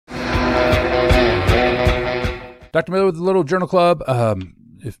Dr. Miller with the Little Journal Club. I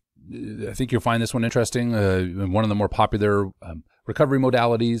think you'll find this one interesting. One of the more popular recovery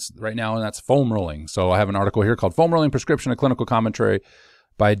modalities right now, and that's foam rolling. So I have an article here called Foam Rolling Prescription, a Clinical Commentary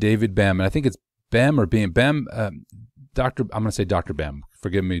by David Behm. And I think it's Behm or Behm. Behm, I'm going to say Dr. Behm.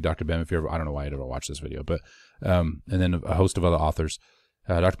 Forgive me, Dr. Behm, if you ever, I don't know why you'd ever watch this video, but, and then a host of other authors.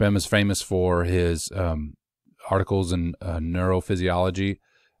 Dr. Behm is famous for his articles in neurophysiology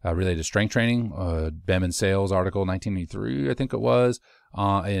related to strength training. Behm in Sales article, 1983, I think it was.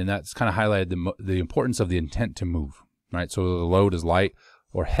 And that's kind of highlighted the importance of the intent to move, right? So the load is light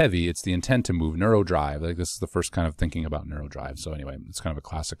or heavy. It's the intent to move, neurodrive. Like this is the first kind of thinking about neurodrive. So anyway, it's kind of a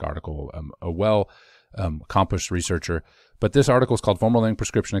classic article, a well accomplished researcher. But this article is called Foam Rolling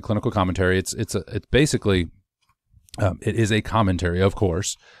Prescription, a Clinical Commentary. It's basically, it is a commentary, of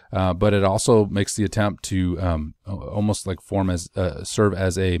course, but it also makes the attempt to almost like serve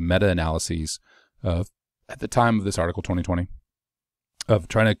as a meta-analysis at the time of this article, 2020, of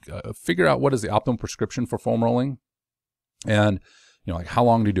trying to figure out what is the optimal prescription for foam rolling, and like how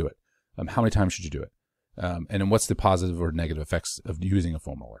long do you do it, how many times should you do it, and then what's the positive or negative effects of using a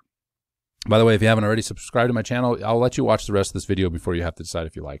foam roller. By the way, if you haven't already subscribed to my channel, I'll let you watch the rest of this video before you have to decide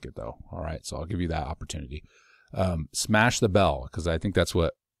if you like it, though. All right, so I'll give you that opportunity. Smash the bell, because I think that's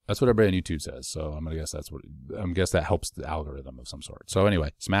what everybody on YouTube says. So I'm gonna guess that helps the algorithm of some sort. So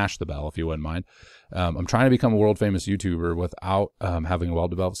anyway, smash the bell if you wouldn't mind. I'm trying to become a world famous YouTuber without having a well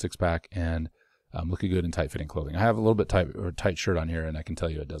developed six pack and looking good in tight fitting clothing. I have a little bit tight shirt on here, and I can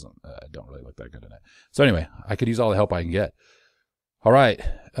tell you it doesn't. I don't really look that good in it. So anyway, I could use all the help I can get. All right.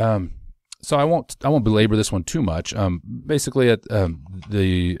 So I won't belabor this one too much. Basically, at come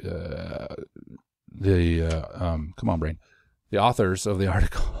on, brain. The authors of the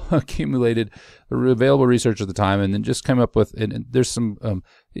article accumulated the available research at the time, and then just came up with. And there's some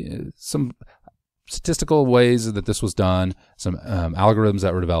statistical ways that this was done, some algorithms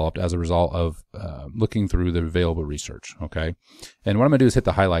that were developed as a result of looking through the available research. Okay, and what I'm going to do is hit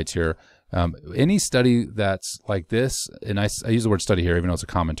the highlights here. Any study that's like this, and I use the word study here, even though it's a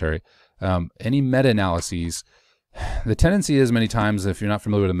commentary. Any meta-analyses, the tendency is many times, if you're not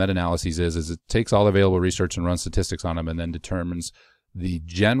familiar with what a meta-analysis is it takes all available research and runs statistics on them and then determines the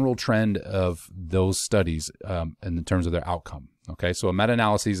general trend of those studies in terms of their outcome. Okay, so a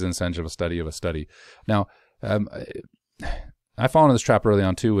meta-analysis is essentially a study of a study. Now, I fall into this trap early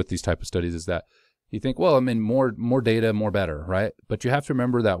on too with these type of studies, is that you think, well, I mean, more data, more better, right? But you have to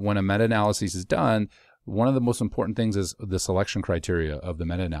remember that when a meta-analysis is done, one of the most important things is the selection criteria of the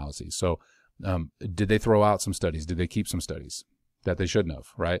meta-analyses. So did they throw out some studies? Did they keep some studies that they shouldn't have,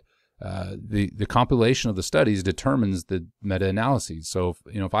 right? The compilation of the studies determines the meta-analyses. So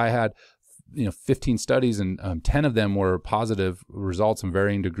if I had 15 studies and 10 of them were positive results in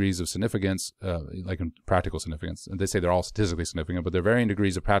varying degrees of significance, like in practical significance, and they say they're all statistically significant, but they're varying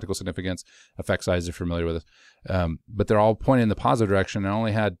degrees of practical significance, effect size, if you're familiar with it, but they're all pointing in the positive direction. I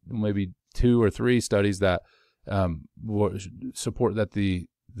only had maybe 2 or 3 studies that support that the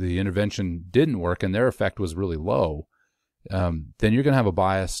intervention didn't work and their effect was really low, then you're going to have a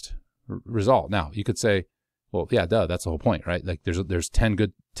biased result. Now, you could say, well, yeah, duh, that's the whole point, right? Like there's 10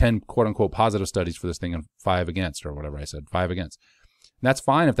 quote unquote positive studies for this thing and 5 against, or whatever I said, 5 against. And that's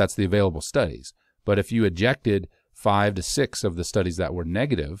fine if that's the available studies. But if you ejected 5 to 6 of the studies that were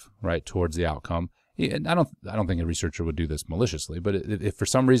negative, right, towards the outcome, and I don't think a researcher would do this maliciously, but if for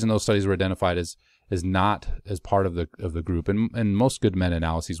some reason those studies were identified as not as part of the group, and most good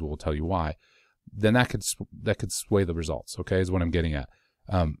meta-analyses will tell you why, then that could sway the results. Okay, is what I'm getting at.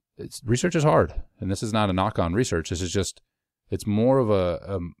 Research is hard, and this is not a knock on research. This is just, it's more of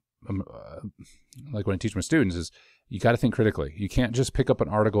a like when I teach my students, is you got to think critically. You can't just pick up an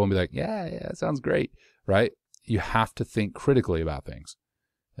article and be like, yeah, that sounds great, right? You have to think critically about things.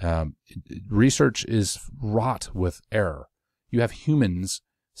 Research is wrought with error. You have humans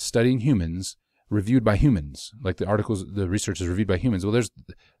studying humans, reviewed by humans. Like the research is reviewed by humans. Well,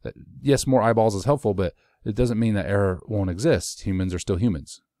 yes, more eyeballs is helpful, but it doesn't mean that error won't exist. Humans are still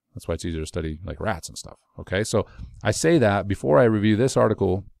humans. That's why it's easier to study like rats and stuff. Okay, so I say that before I review this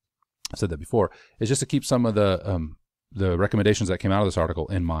article. I said that before. It's just to keep some of the recommendations that came out of this article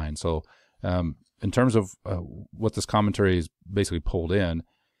in mind. So in terms of what this commentary is basically pulled in,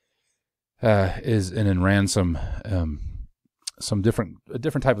 and ran some different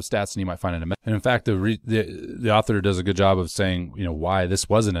type of stats than you might find in a meta. And in fact, the author does a good job of saying, why this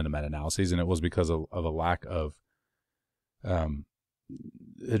wasn't in a meta-analysis, and it was because of a lack of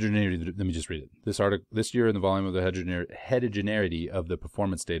heterogeneity. Let me just read it. This year in the volume of the heterogeneity of the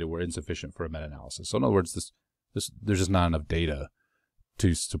performance data were insufficient for a meta-analysis. So in other words, there's just not enough data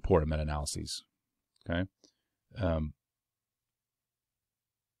to support a meta-analysis. Okay.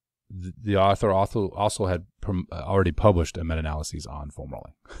 the author also had already published a meta-analysis on foam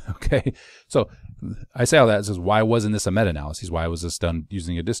rolling. Okay, so I say all that says, why wasn't this a meta-analysis? Why was this done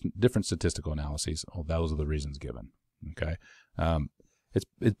using a different statistical analyses? Well, those are the reasons given. Okay,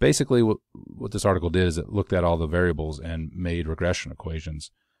 it's basically what this article did is it looked at all the variables and made regression equations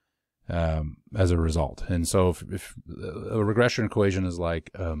as a result. And so if a regression equation is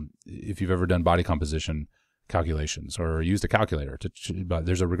like if you've ever done body composition calculations or used a calculator, but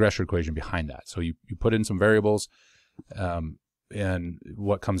there's a regression equation behind that. So you put in some variables, and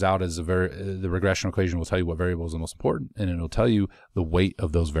what comes out is the regression equation will tell you what variable is the most important, and it'll tell you the weight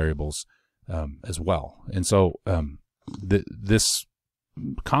of those variables as well. And so this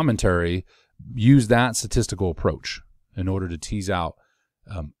commentary used that statistical approach in order to tease out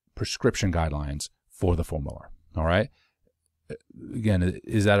prescription guidelines for the foam roller. All right. Again,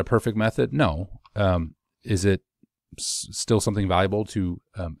 is that a perfect method? No. Is it still something valuable to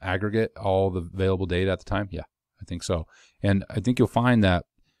aggregate all the available data at the time? Yeah, I think so. And I think you'll find that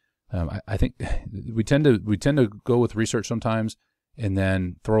I think we tend to go with research sometimes and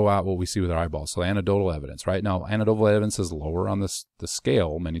then throw out what we see with our eyeballs. So anecdotal evidence, right? Now, anecdotal evidence is lower on the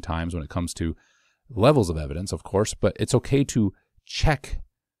scale many times when it comes to levels of evidence, of course, but it's okay to check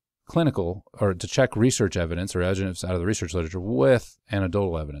clinical or to check research evidence or evidence out of the research literature with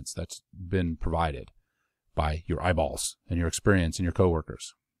anecdotal evidence that's been provided by your eyeballs and your experience and your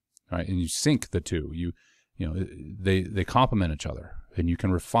coworkers, right? And you sync the two. You know, they complement each other, and you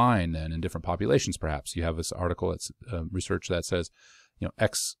can refine then in different populations. Perhaps you have this article that's research that says, you know,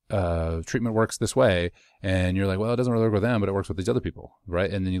 X treatment works this way, and you're like, well, it doesn't really work with them, but it works with these other people,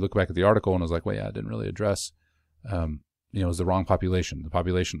 right? And then you look back at the article and it was like, well, yeah, it didn't really address, you know, it was the wrong population. The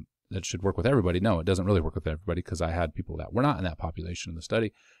population that should work with everybody. No, it doesn't really work with everybody because I had people that were not in that population in the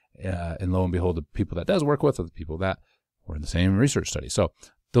study. And lo and behold, the people that does work with are the people that were in the same research study. So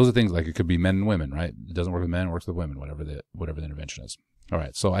those are things like it could be men and women, right? It doesn't work with men, it works with women, whatever the intervention is. All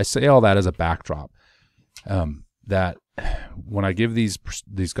right. So I say all that as a backdrop, that when I give these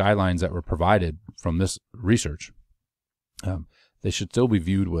guidelines that were provided from this research, they should still be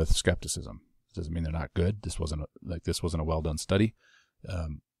viewed with skepticism. It doesn't mean they're not good. This wasn't a well done study,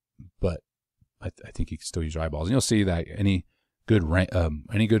 but I think you can still use your eyeballs, and you'll see that any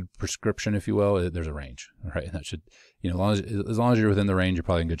good prescription, if you will, there's a range, right? And that should, you know, as long as you're within the range, you're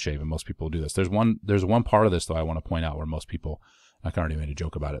probably in good shape. And most people do this. There's one part of this though I want to point out where most people, I kind of already made a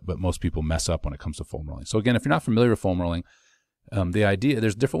joke about it, but most people mess up when it comes to foam rolling. So again, if you're not familiar with foam rolling, the idea,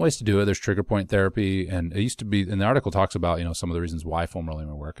 there's different ways to do it. There's trigger point therapy, and it used to be, and the article talks about, you know, some of the reasons why foam rolling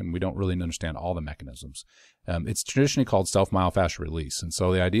will work, and we don't really understand all the mechanisms. It's traditionally called self-myofascial release, and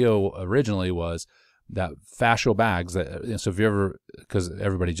so the idea originally was that fascial bags that, you know, so if you ever, because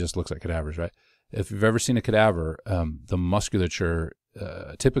everybody just looks at cadavers, right? If you've ever seen a cadaver, the musculature,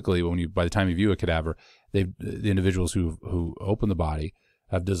 typically by the time you view a cadaver, the individuals who open the body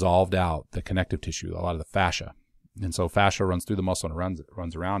have dissolved out the connective tissue, a lot of the fascia. And so fascia runs through the muscle and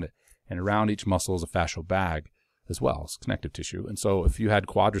runs around it. And around each muscle is a fascial bag as well. It's connective tissue. And so if you had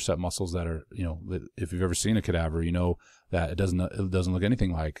quadricep muscles that are, you know, if you've ever seen a cadaver, you know that it doesn't look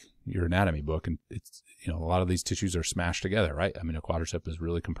anything like your anatomy book. And it's, you know, a lot of these tissues are smashed together, right? I mean, a quadricep is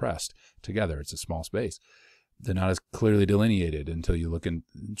really compressed together. It's a small space. They're not as clearly delineated until you look and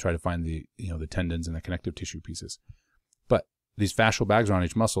try to find the, you know, the tendons and the connective tissue pieces. But these fascial bags around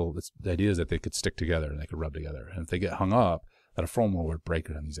each muscle, the idea is that they could stick together and they could rub together. And if they get hung up, that a foam roller would break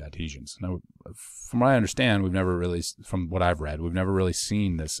it on these adhesions. Now, from what I understand, we've never really, from what I've read, we've never really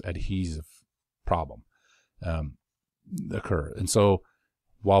seen this adhesive problem occur. And so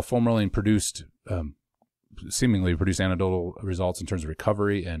while foam rolling seemingly produced anecdotal results in terms of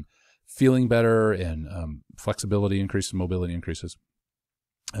recovery and feeling better and flexibility increases, mobility increases,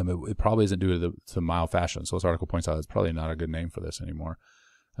 it probably isn't due to myofascial. So this article points out it's probably not a good name for this anymore.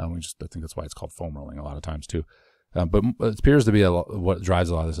 I think that's why it's called foam rolling a lot of times too. But it appears to be what drives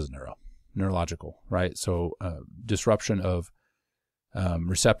a lot of this is neurological, right? So disruption of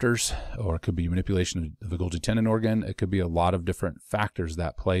receptors, or it could be manipulation of the Golgi tendon organ. It could be a lot of different factors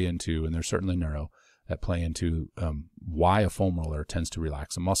that play into, and there's certainly neuro that play into why a foam roller tends to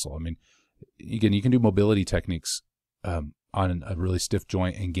relax a muscle. I mean, again, you can do mobility techniques on a really stiff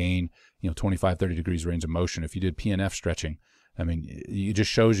joint and gain, you know, 25, 30 degrees range of motion. If you did PNF stretching, I mean, it just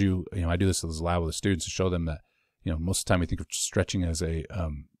shows you, you know, I do this in the lab with the students to show them that, you know, most of the time we think of stretching as a,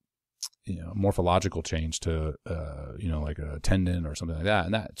 you know, morphological change to, you know, like a tendon or something like that.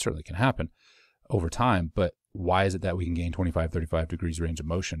 And that certainly can happen over time. But why is it that we can gain 25, 35 degrees range of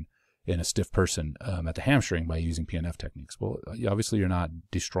motion in a stiff person at the hamstring by using PNF techniques? Well, obviously you're not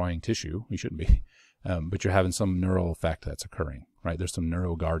destroying tissue. You shouldn't be. but you're having some neural effect that's occurring, right? There's some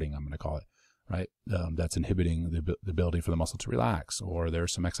neuroguarding, I'm going to call it, right? That's inhibiting the ability for the muscle to relax, or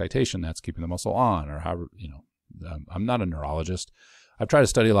there's some excitation that's keeping the muscle on, or however, I'm not a neurologist. I've tried to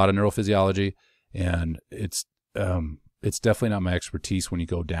study a lot of neurophysiology, and it's definitely not my expertise when you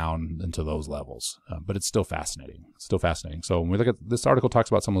go down into those levels, but it's still fascinating. It's still fascinating. So when we look at this article, talks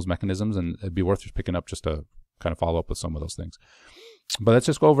about some of those mechanisms, and it'd be worth just picking up just to kind of follow up with some of those things. But let's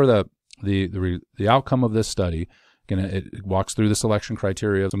just go over the outcome of this study. Again, it walks through the selection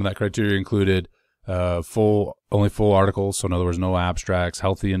criteria. Some of that criteria included only full articles, so in other words, no abstracts,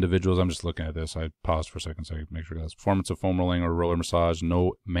 healthy individuals. I'm just looking at this. I paused for a second so I can make sure that's performance of foam rolling or roller massage,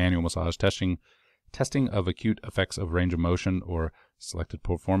 no manual massage, testing of acute effects of range of motion or selected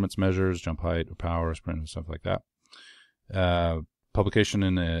performance measures, jump height or power, sprint, and stuff like that. Publication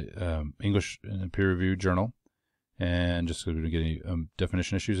in a English in a peer-reviewed journal, and just so we get any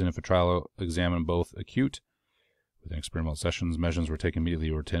definition issues. And if a trial examined both acute within experimental sessions, measures were taken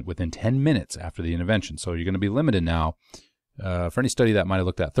immediately or within 10 minutes after the intervention. So you're going to be limited now for any study that might have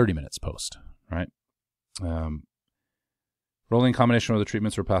looked at 30 minutes post, right? Rolling combination of the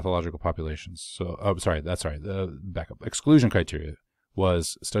treatments or pathological populations. So, back up. Exclusion criteria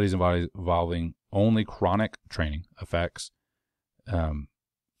was studies involving only chronic training effects.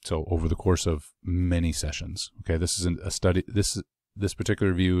 So over the course of many sessions. Okay, this isn't a study. This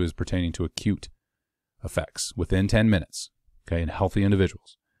particular review is pertaining to acute effects within 10 minutes. Okay, in healthy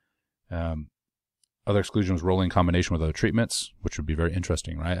individuals. Other exclusion was rolling combination with other treatments, which would be very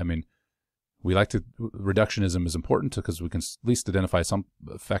interesting, right? I mean, reductionism is important because we can at least identify some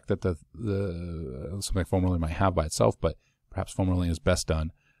effect that something like foam rolling might have by itself, but perhaps foam rolling is best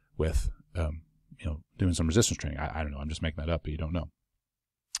done with, doing some resistance training. I don't know. I'm just making that up, but you don't know.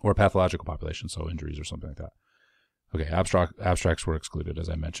 Or pathological population, so injuries or something like that. Okay, abstracts were excluded, as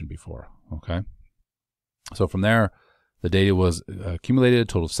I mentioned before. Okay. So from there, the data was accumulated, a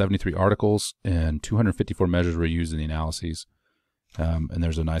total of 73 articles, and 254 measures were used in the analyses. And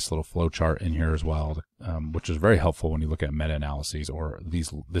there's a nice little flow chart in here as well, which is very helpful when you look at meta-analyses, or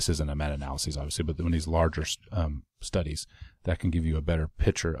this isn't a meta-analysis, obviously, but when these larger studies, that can give you a better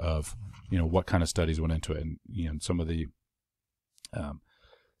picture of, what kind of studies went into it. And, some of the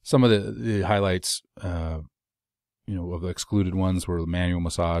highlights, of the excluded ones were manual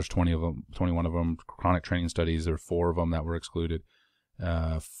massage, 21 of them, chronic training studies, there were 4 of them that were excluded,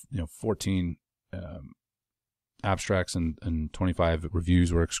 14 abstracts and 25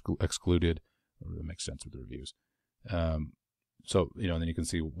 reviews were excluded. That makes sense with the reviews. So, then you can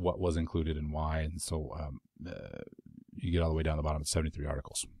see what was included and why. And so you get all the way down the bottom of 73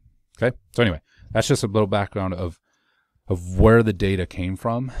 articles. Okay. So anyway, that's just a little background of where the data came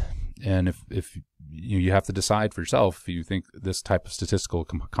from. And if you have to decide for yourself if you think this type of statistical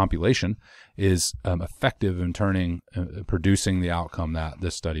compilation is effective in producing the outcome that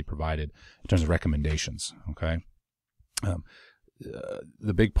this study provided in terms of recommendations. Okay.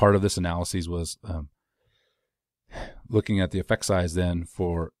 The big part of this analysis was looking at the effect size then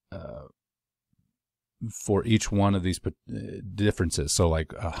for each one of these differences. So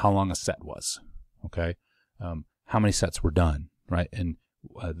like how long a set was, okay, how many sets were done, right? And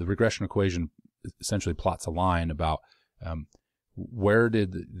the regression equation essentially plots a line about where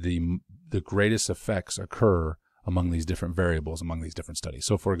did the greatest effects occur among these different variables, among these different studies.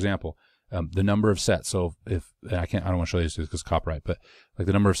 So for example, the number of sets. So I don't want to show you this because copyright, but like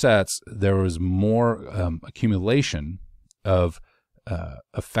the number of sets, there was more accumulation of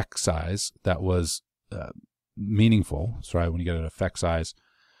effect size that was meaningful. Sorry, when you get an effect size,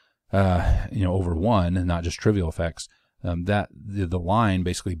 over 1 and not just trivial effects, that the line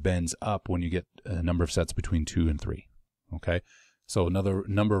basically bends up when you get a number of sets between 2 and 3. Okay, so another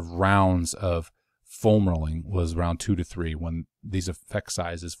number of rounds of foam rolling was around 2 to 3 when these effect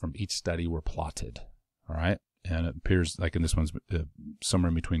sizes from each study were plotted. All right, and it appears like in this one's somewhere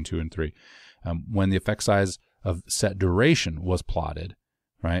in between 2 and 3. When the effect size of set duration was plotted,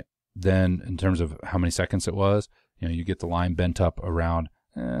 right, then in terms of how many seconds it was, you get the line bent up around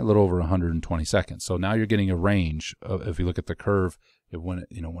a little over 120 seconds. So now you're getting a range of, if you look at the curve, when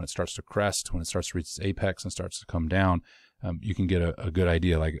it starts to crest, when it starts to reach its apex and starts to come down, you can get a good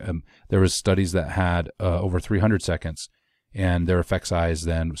idea. Like there was studies that had over 300 seconds, and their effect size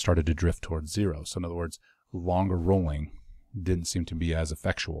then started to drift towards 0. So in other words, longer rolling didn't seem to be as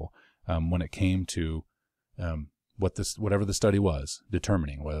effectual when it came to whatever the study was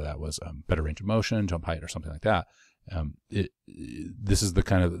determining, whether that was better range of motion, jump height, or something like that. This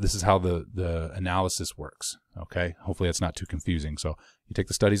is how the analysis works. Okay, hopefully it's not too confusing. So you take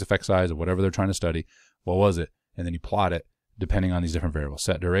the study's effect size of whatever they're trying to study, what was it, and then you plot it depending on these different variables: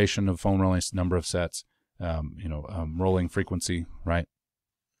 set duration of foam rolling, number of sets, rolling frequency, right?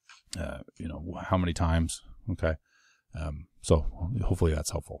 How many times? Okay. So hopefully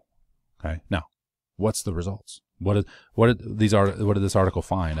that's helpful. Okay. Now, what's the results? What did this article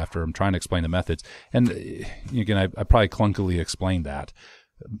find after I'm trying to explain the methods? And again, I probably clunkily explained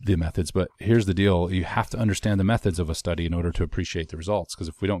the methods, but here's the deal. You have to understand the methods of a study in order to appreciate the results. Because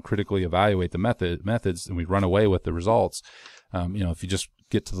if we don't critically evaluate the methods and we run away with the results, if you just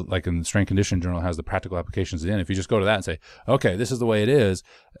get to like in the Strength Conditioning Journal has the practical applications in, if you just go to that and say, okay, this is the way it is,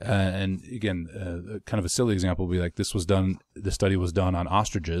 and again, kind of a silly example would be like, the study was done on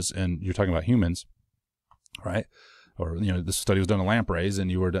ostriches, and you're talking about humans, right? Or this study was done on lampreys, and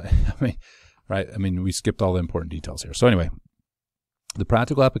you were, right? I mean, we skipped all the important details here. So anyway, the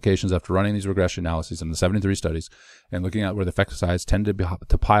practical applications after running these regression analyses in the 73 studies and looking at where the effect size tended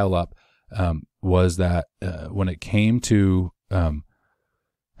to pile up, was that when it came to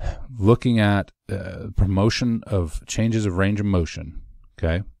looking at promotion of changes of range of motion,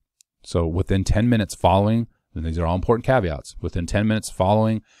 okay, so within 10 minutes following, and these are all important caveats, within 10 minutes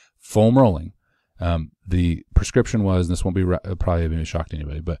following foam rolling, the prescription was, and this won't be probably be a shock to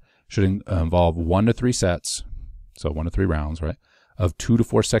anybody, but should involve 1 to 3 sets, so 1 to 3 rounds, right, of 2 to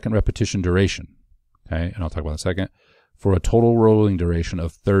 4 second repetition duration, okay, and I'll talk about it in a second, for a total rolling duration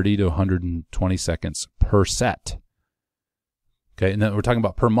of 30 to 120 seconds per set. Okay, and then we're talking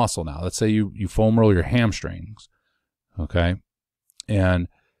about per muscle now. Let's say you foam roll your hamstrings, okay, and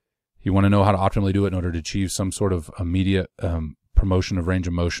you want to know how to optimally do it in order to achieve some sort of immediate promotion of range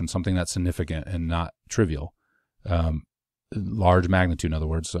of motion, something that's significant and not trivial, large magnitude, in other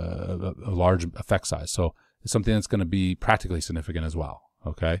words, a large effect size. So it's something that's going to be practically significant as well,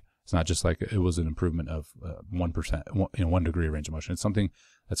 okay? It's not just like it was an improvement of 1%, 1 degree of range of motion. It's something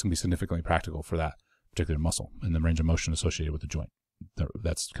that's going to be significantly practical for that particular muscle and the range of motion associated with the joint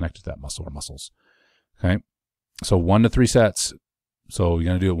that's connected to that muscle or muscles. Okay, so 1 to 3 sets. So you're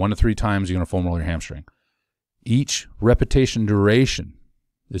going to do it 1 to 3 times. You're going to foam roll your hamstring. Each repetition duration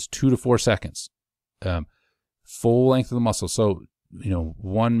is 2 to 4 seconds. Full length of the muscle. So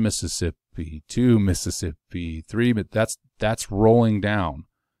 1 Mississippi, 2 Mississippi, 3. But that's rolling down.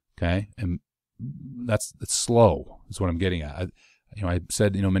 Okay, and it's slow. Is what I'm getting at. I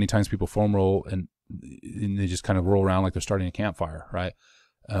said many times people foam roll and they just kind of roll around like they're starting a campfire, right?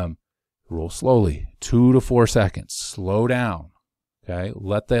 Roll slowly, 2 to 4 seconds. Slow down, okay?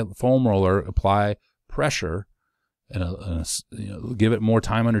 Let the foam roller apply pressure and give it more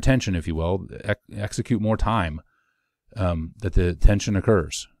time under tension, if you will. Execute more time that the tension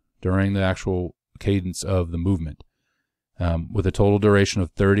occurs during the actual cadence of the movement, with a total duration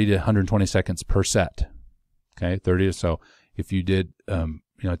of 30 to 120 seconds per set. Okay, 30 or so. If you did,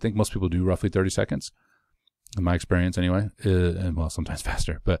 I think most people do roughly 30 seconds, in my experience anyway, and well, sometimes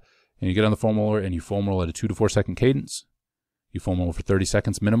faster. But you get on the foam roller and you foam roll at a 2 to 4 second cadence. You foam roll for 30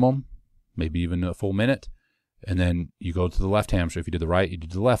 seconds minimum, maybe even a full minute, and then you go to the left hamstring. If you did the right, you do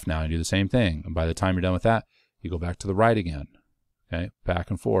the left now, and you do the same thing. And by the time you're done with that, you go back to the right again, okay,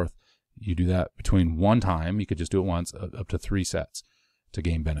 back and forth. You do that between one time. You could just do it once, up to 3 sets to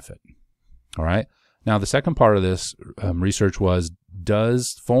gain benefit. All right. Now, the second part of this research was,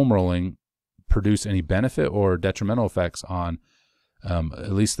 does foam rolling produce any benefit or detrimental effects on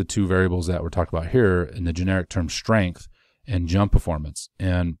at least the 2 variables that we're talking about here in the generic term strength and jump performance?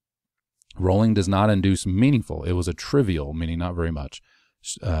 And rolling does not induce meaningful. It was a trivial, meaning not very much,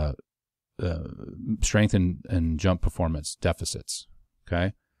 strength and jump performance deficits,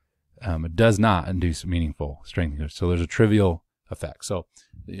 okay? It does not induce meaningful strength. So there's a trivial effect. So,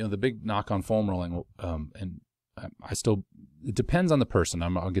 the big knock on foam rolling, and it depends on the person.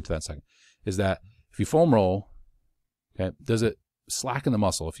 I'll get to that in a second, is that if you foam roll, okay, does it slacken the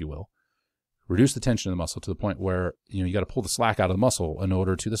muscle, if you will, reduce the tension of the muscle to the point where, you got to pull the slack out of the muscle in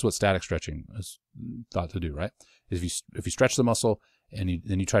order to, this is what static stretching is thought to do, right? If you stretch the muscle and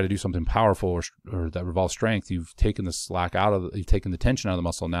then you try to do something powerful or that involves strength, you've taken the slack you've taken the tension out of the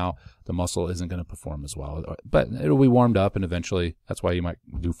muscle. Now the muscle isn't going to perform as well, but it'll be warmed up, and eventually that's why you might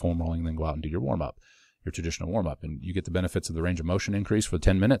do foam rolling and then go out and do your warm up, your traditional warm up, and you get the benefits of the range of motion increase for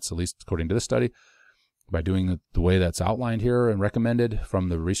 10 minutes, at least according to this study, by doing the way that's outlined here and recommended from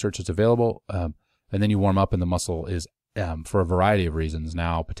the research that's available. And then you warm up, and the muscle is, for a variety of reasons,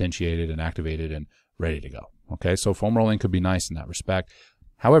 now potentiated and activated and ready to go. Okay, so foam rolling could be nice in that respect.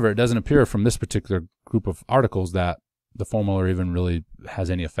 However, it doesn't appear from this particular group of articles that the foam roller even really has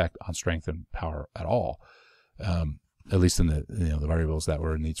any effect on strength and power at all, at least in the the variables that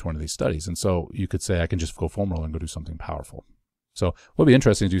were in each one of these studies. And so you could say, I can just go foam roll and go do something powerful. So what would be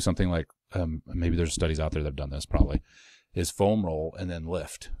interesting to do something like, maybe there's studies out there that have done this probably, is foam roll and then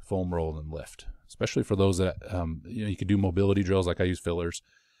lift, foam roll and lift. Especially for those that, you could do mobility drills like I use fillers.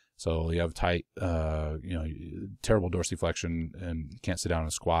 So you have tight, terrible dorsiflexion and you can't sit down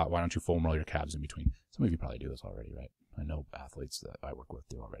and squat. Why don't you foam roll your calves in between? Some of you probably do this already, right? I know athletes that I work with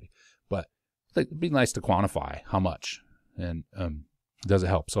do already. But it'd be nice to quantify how much and does it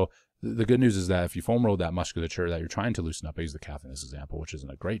help. So the good news is that if you foam roll that musculature that you're trying to loosen up, I use the calf in this example, which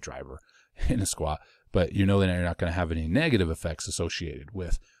isn't a great driver in a squat, but you know that you're not going to have any negative effects associated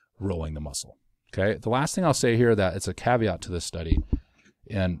with rolling the muscle. Okay. The last thing I'll say here, that it's a caveat to this study,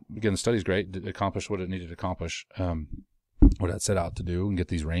 and again, the study's great, it accomplished what it needed to accomplish, what it set out to do and get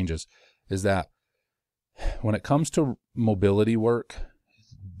these ranges, is that when it comes to mobility work,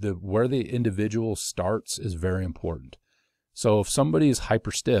 where the individual starts is very important. So if somebody is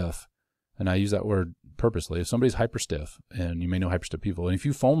hyper stiff, and I use that word purposely, if somebody's hyper stiff, and you may know hyper stiff people, and if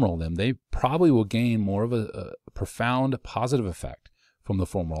you foam roll them, they probably will gain more of a profound positive effect from the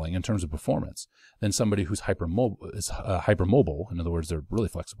foam rolling in terms of performance than somebody who's hypermobile. In other words, they're really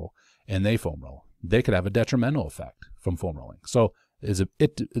flexible, and they foam roll. They could have a detrimental effect from foam rolling. So the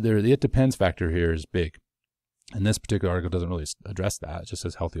it depends factor here is big. And this particular article doesn't really address that. It just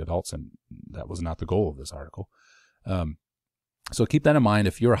says healthy adults, and that was not the goal of this article. So keep that in mind.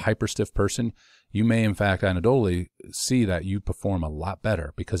 If you're a hyper stiff person, you may in fact anecdotally see that you perform a lot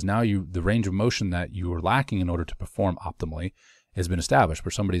better, because now the range of motion that you were lacking in order to perform optimally has been established.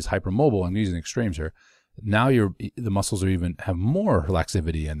 For somebody's hypermobile, I'm using extremes here, now the muscles have more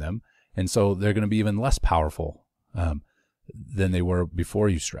laxivity in them, and so they're going to be even less powerful than they were before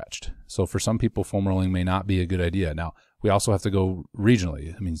you stretched. So for some people, foam rolling may not be a good idea. Now, we also have to go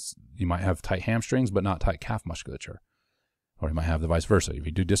regionally. It means you might have tight hamstrings but not tight calf musculature. Or you might have the vice versa. If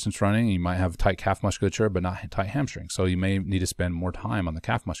you do distance running, you might have tight calf musculature but not tight hamstrings. So you may need to spend more time on the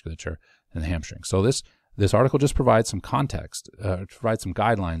calf musculature than the hamstring. So this article just provides some context, provides some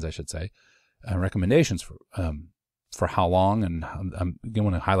guidelines, I should say, recommendations for how long, and I'm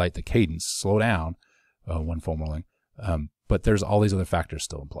going to highlight the cadence, slow down when foam rolling. But there's all these other factors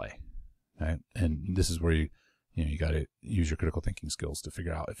still in play, right? And this is where you got to use your critical thinking skills to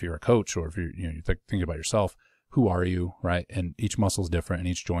figure out, if you're a coach or if you're thinking about yourself, who are you, right? And each muscle is different, and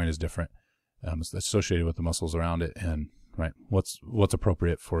each joint is different. It's associated with the muscles around it, and right, what's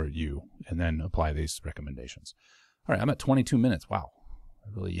appropriate for you, and then apply these recommendations. All right, I'm at 22 minutes. Wow, I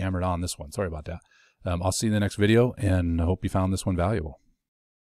really yammered on this one. Sorry about that. I'll see you in the next video, and I hope you found this one valuable.